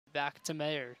Back to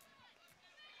Mayer.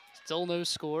 Still no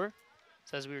score.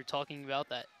 So as we were talking about,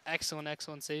 that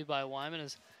excellent save by Wyman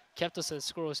has kept us at a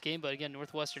scoreless game. But again,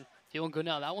 Northwestern feeling good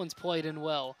now. That one's played in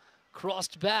well.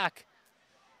 Crossed back.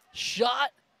 Shot.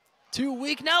 Too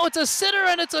weak. Now it's a sitter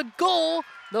and it's a goal.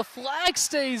 The flag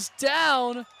stays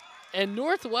down. And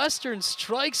Northwestern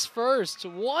strikes first.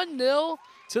 1-0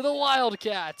 to the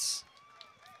Wildcats.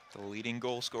 The leading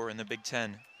goal scorer in the Big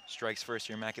Ten strikes first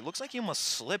here, Mac. It looks like he almost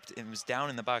slipped and was down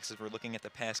in the box as we're looking at the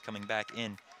pass coming back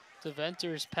in.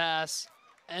 DeVenter's pass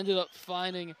ended up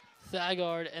finding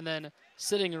Thagard, and then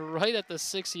sitting right at the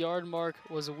 6-yard mark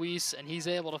was Weiss, and he's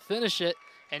able to finish it.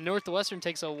 And Northwestern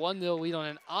takes a 1-0 lead on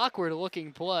an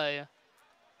awkward-looking play.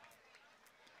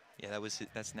 Yeah,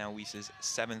 that's now Weiss's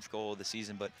 7th goal of the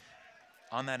season, but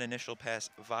on that initial pass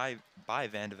by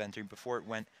Van Deventer before it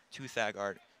went to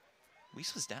Thagard,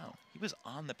 Weiss was down. He was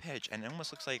on the pitch, and it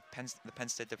almost looks like the Penn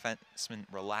State defenseman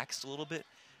relaxed a little bit,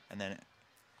 and then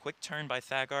quick turn by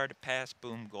Thagard, pass,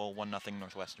 boom, goal, 1-0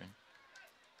 Northwestern.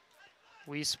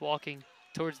 Weiss walking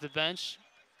towards the bench,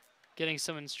 getting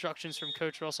some instructions from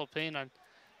Coach Russell Payne on,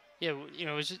 we're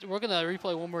going to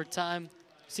replay one more time.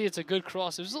 See, it's a good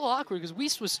cross. It was a little awkward because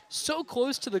Weiss was so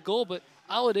close to the goal, but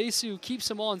Aladesu keeps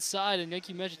him on side, and like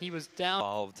you mentioned, he was down.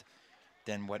 Involved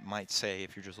than what might say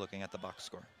if you're just looking at the box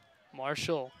score.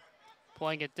 Marshall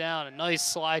playing it down. A nice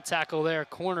slide tackle there.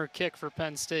 Corner kick for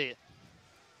Penn State.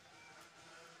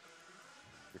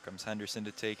 Here comes Henderson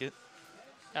to take it.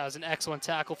 That was an excellent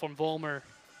tackle from Vollmer.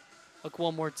 Look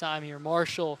one more time here.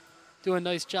 Marshall doing a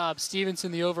nice job.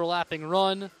 Stevenson, the overlapping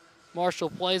run. Marshall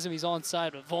plays him. He's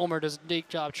onside, but Vollmer does a great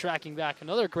job tracking back.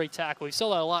 Another great tackle. We saw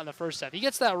that a lot in the first half. He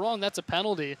gets that wrong, that's a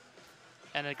penalty.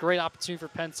 And a great opportunity for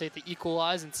Penn State to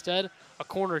equalize. Instead, a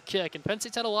corner kick. And Penn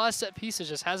State's had a lot of set pieces,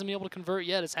 just hasn't been able to convert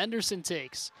yet as Henderson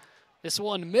takes. This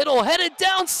one, middle, headed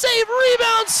down, save,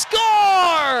 rebound,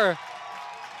 score!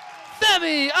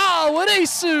 Femi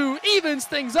Aladesu evens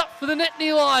things up for the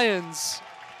Nittany Lions.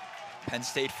 Penn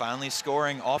State finally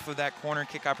scoring off of that corner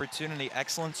kick opportunity.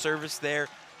 Excellent service there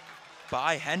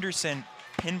by Henderson.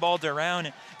 Pinballed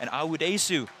around, and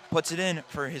Aladesu puts it in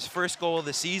for his first goal of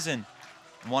the season.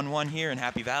 1-1 here in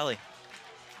Happy Valley.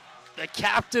 The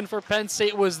captain for Penn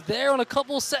State was there on a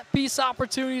couple set-piece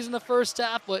opportunities in the first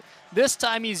half, but this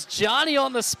time he's Johnny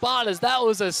on the spot as that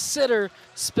was a sitter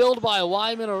spilled by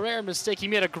Wyman, a rare mistake. He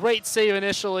made a great save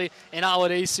initially, and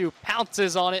Aladesu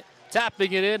pounces on it,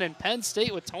 tapping it in, and Penn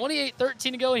State with 28-13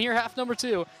 to go in here, half number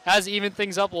 2, has evened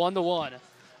things up 1-1.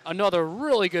 Another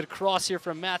really good cross here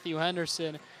from Matthew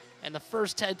Henderson, and the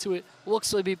first head to it looks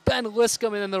to be Ben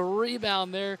Liscombe, and then the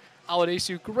rebound there.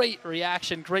 Aladesu, great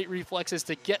reaction, great reflexes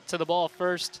to get to the ball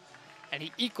first, and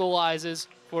he equalizes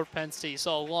for Penn State. You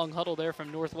saw a long huddle there from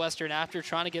Northwestern after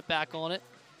trying to get back on it.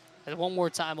 And one more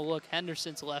time a look,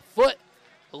 Henderson's left foot,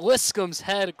 Liscombe's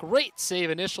head, great save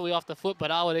initially off the foot, but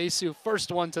Aladesu,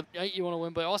 first one to you want to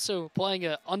win, but also playing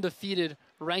an undefeated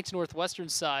ranked Northwestern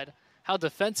side. How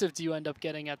defensive do you end up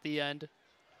getting at the end?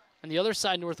 On the other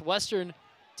side, Northwestern,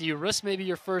 do you risk maybe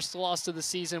your first loss of the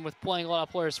season with playing a lot of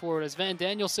players forward? As Van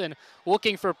Danielson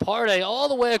looking for Pardee all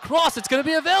the way across. It's going to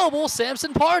be available.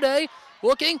 Samson Pardee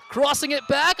looking, crossing it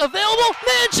back. Available.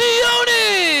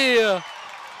 Mangione!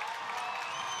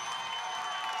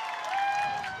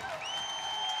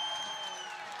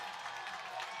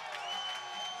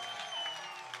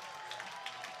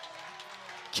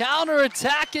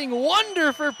 Counter-attacking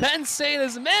wonder for Penn State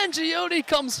as Mangione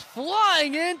comes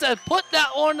flying in to put that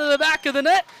one to the back of the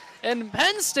net. And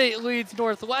Penn State leads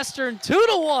Northwestern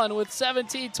 2-1 with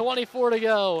 17:24 to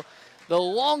go. The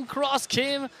long cross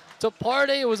came to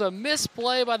Pardee. It was a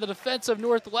misplay by the defense of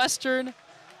Northwestern.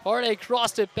 Pardee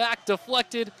crossed it back,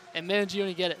 deflected, and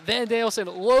Mangione get it. Van Danielson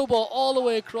low ball all the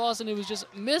way across, and it was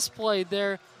just misplayed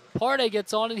there. Pardee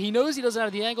gets on it. He knows he doesn't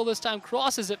have the angle this time,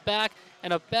 crosses it back,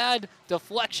 and a bad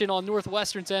deflection on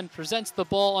Northwestern's end presents the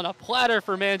ball on a platter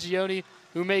for Mangione,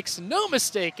 who makes no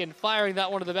mistake in firing that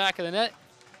one to the back of the net.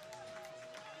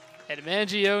 And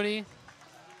Mangione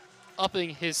upping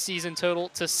his season total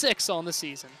to 6 on the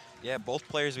season. Yeah, both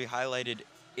players we highlighted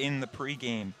in the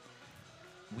pregame,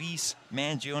 Weiss,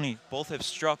 Mangione, both have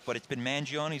struck, but it's been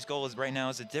Mangione's goal right now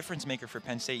as a difference maker for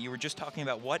Penn State. You were just talking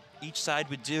about what each side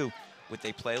would do. Would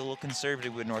they play a little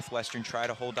conservative with Northwestern, try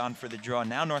to hold on for the draw?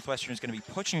 Now Northwestern is going to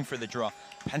be pushing for the draw.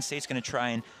 Penn State's going to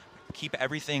try and keep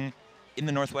everything in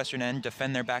the Northwestern end,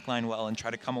 defend their back line well, and try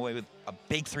to come away with a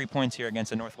big 3 points here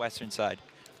against the Northwestern side.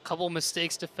 A couple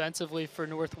mistakes defensively for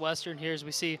Northwestern here as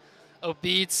we see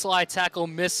Obeid's slide tackle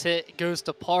miss hit goes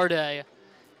to Pardee,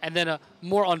 and then a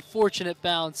more unfortunate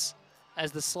bounce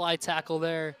as the slide tackle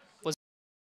there